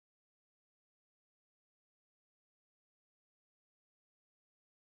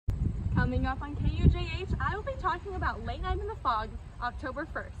Coming up on KUJH, I will be talking about Late Night in the Fog, October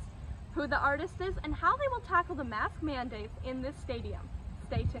 1st, who the artist is, and how they will tackle the mask mandates in this stadium.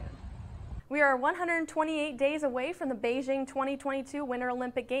 Stay tuned. We are 128 days away from the Beijing 2022 Winter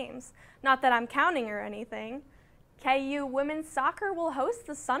Olympic Games. Not that I'm counting or anything. KU women's soccer will host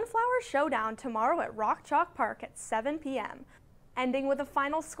the Sunflower Showdown tomorrow at Rock Chalk Park at 7 p.m. Ending with a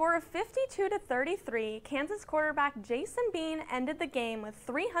final score of 52-33, Kansas quarterback Jason Bean ended the game with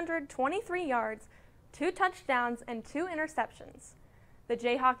 323 yards, 2 touchdowns, and 2 interceptions. The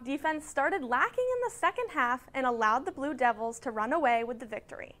Jayhawk defense started lacking in the second half and allowed the Blue Devils to run away with the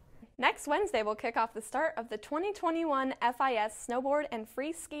victory. Next Wednesday will kick off the start of the 2021 FIS Snowboard and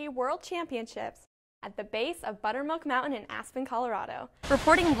Free Ski World Championships at the base of Buttermilk Mountain in Aspen, Colorado.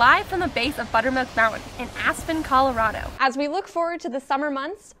 Reporting live from the base of Buttermilk Mountain in Aspen, Colorado. As we look forward to the summer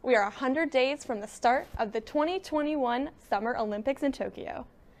months, we are 100 days from the start of the 2021 Summer Olympics in Tokyo.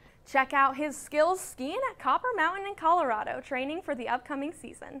 Check out his skills skiing at Copper Mountain in Colorado, training for the upcoming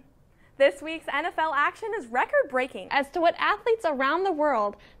season. This week's NFL action is record-breaking as to what athletes around the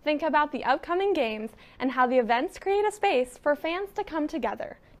world think about the upcoming games and how the events create a space for fans to come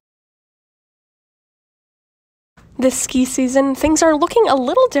together. This ski season, things are looking a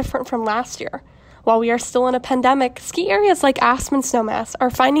little different from last year. While we are still in a pandemic, ski areas like Aspen Snowmass are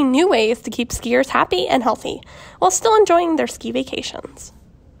finding new ways to keep skiers happy and healthy while still enjoying their ski vacations.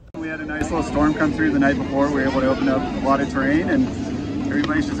 We had a nice little storm come through the night before. We were able to open up a lot of terrain, and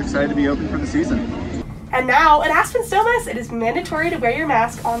everybody's just excited to be open for the season. And now, at Aspen Snowmass, it is mandatory to wear your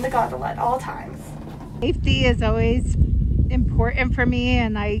mask on the gondola at all times. Safety is always important for me,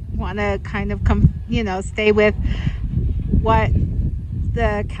 and I want to kind of stay with what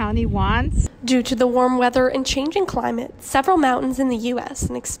the county wants. Due to the warm weather and changing climate, several mountains in the U.S.,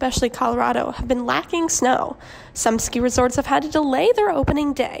 and especially Colorado, have been lacking snow. Some ski resorts have had to delay their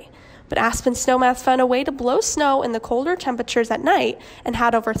opening day, but Aspen Snowmass found a way to blow snow in the colder temperatures at night and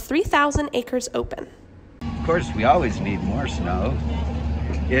had over 3,000 acres open. Of course, we always need more snow.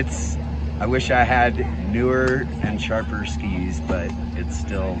 I wish I had newer and sharper skis, but it's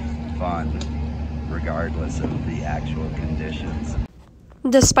still fun regardless of the actual conditions.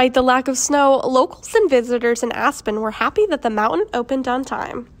 Despite the lack of snow, locals and visitors in Aspen were happy that the mountain opened on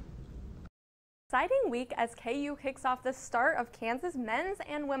time. Exciting week as KU kicks off the start of Kansas men's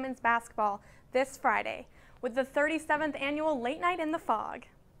and women's basketball this Friday with the 37th annual Late Night in the Fog.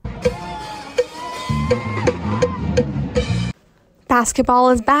 Basketball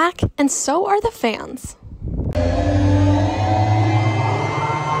is back, and so are the fans.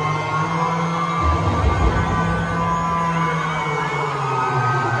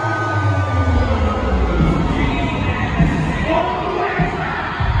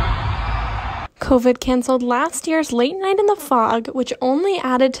 COVID canceled last year's Late Night in the Fog, which only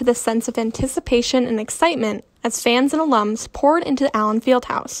added to the sense of anticipation and excitement as fans and alums poured into Allen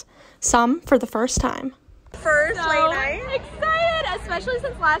Fieldhouse, some for the first time. Late night. Excited, especially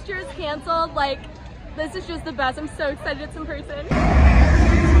since last year was canceled. This is just the best. I'm so excited it's in person.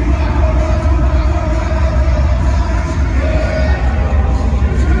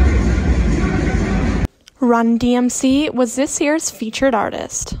 Run DMC was this year's featured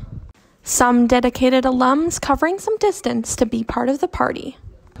artist. Some dedicated alums covering some distance to be part of the party.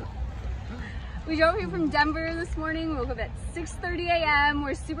 We drove here from Denver this morning. We woke up at 6:30 a.m.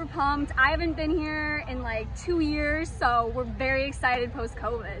 We're super pumped. I haven't been here in 2 years, so we're very excited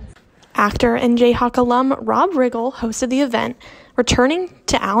post-COVID. Actor and Jayhawk alum Rob Riggle hosted the event, returning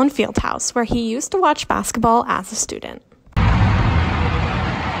to Allen Fieldhouse, where he used to watch basketball as a student.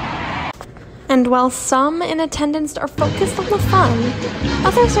 And while some in attendance are focused on the fun,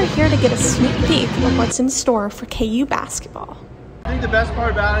 others are here to get a sneak peek of what's in store for KU basketball. I think the best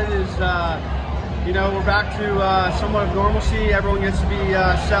part about it is, we're back to somewhat of normalcy. Everyone gets to be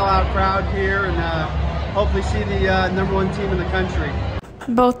a sellout crowd here and hopefully see the #1 team in the country.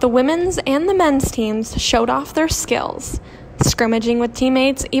 Both the women's and the men's teams showed off their skills, scrimmaging with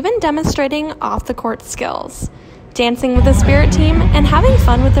teammates, even demonstrating off-the-court skills, dancing with the Spirit team, and having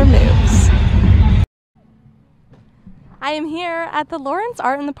fun with their moves. I am here at the Lawrence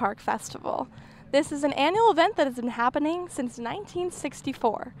Art in the Park Festival. This is an annual event that has been happening since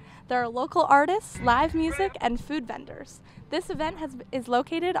 1964. There are local artists, live music, and food vendors. This event is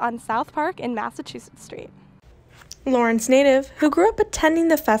located on South Park in Massachusetts Street. Lawrence native, who grew up attending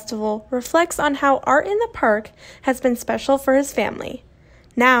the festival, reflects on how art in the park has been special for his family.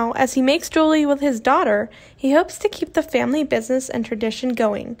 Now, as he makes jewelry with his daughter, he hopes to keep the family business and tradition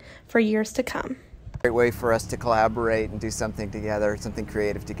going for years to come. Great way for us to collaborate and do something together, something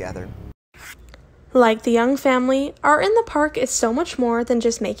creative together. Like the Young family, art in the park is so much more than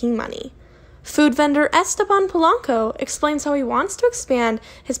just making money. Food vendor Esteban Polanco explains how he wants to expand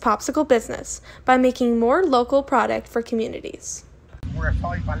his popsicle business by making more local product for communities. We're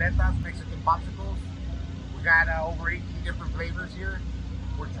selling paletas, Mexican popsicles. We got over 18 different flavors here.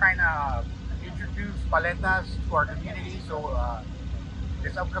 We're trying to introduce paletas to our community, so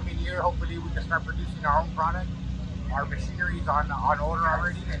this upcoming year, hopefully we can start producing our own product. Our machinery is on order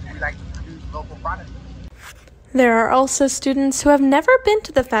already, and we like to produce local products. There are also students who have never been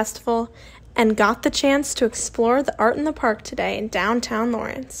to the festival and got the chance to explore the Art in the Park today in downtown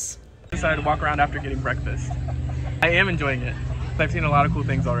Lawrence. I decided to walk around after getting breakfast. I am enjoying it. I've seen a lot of cool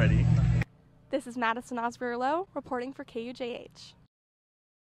things already. This is Madison Osberger-Low reporting for KUJH.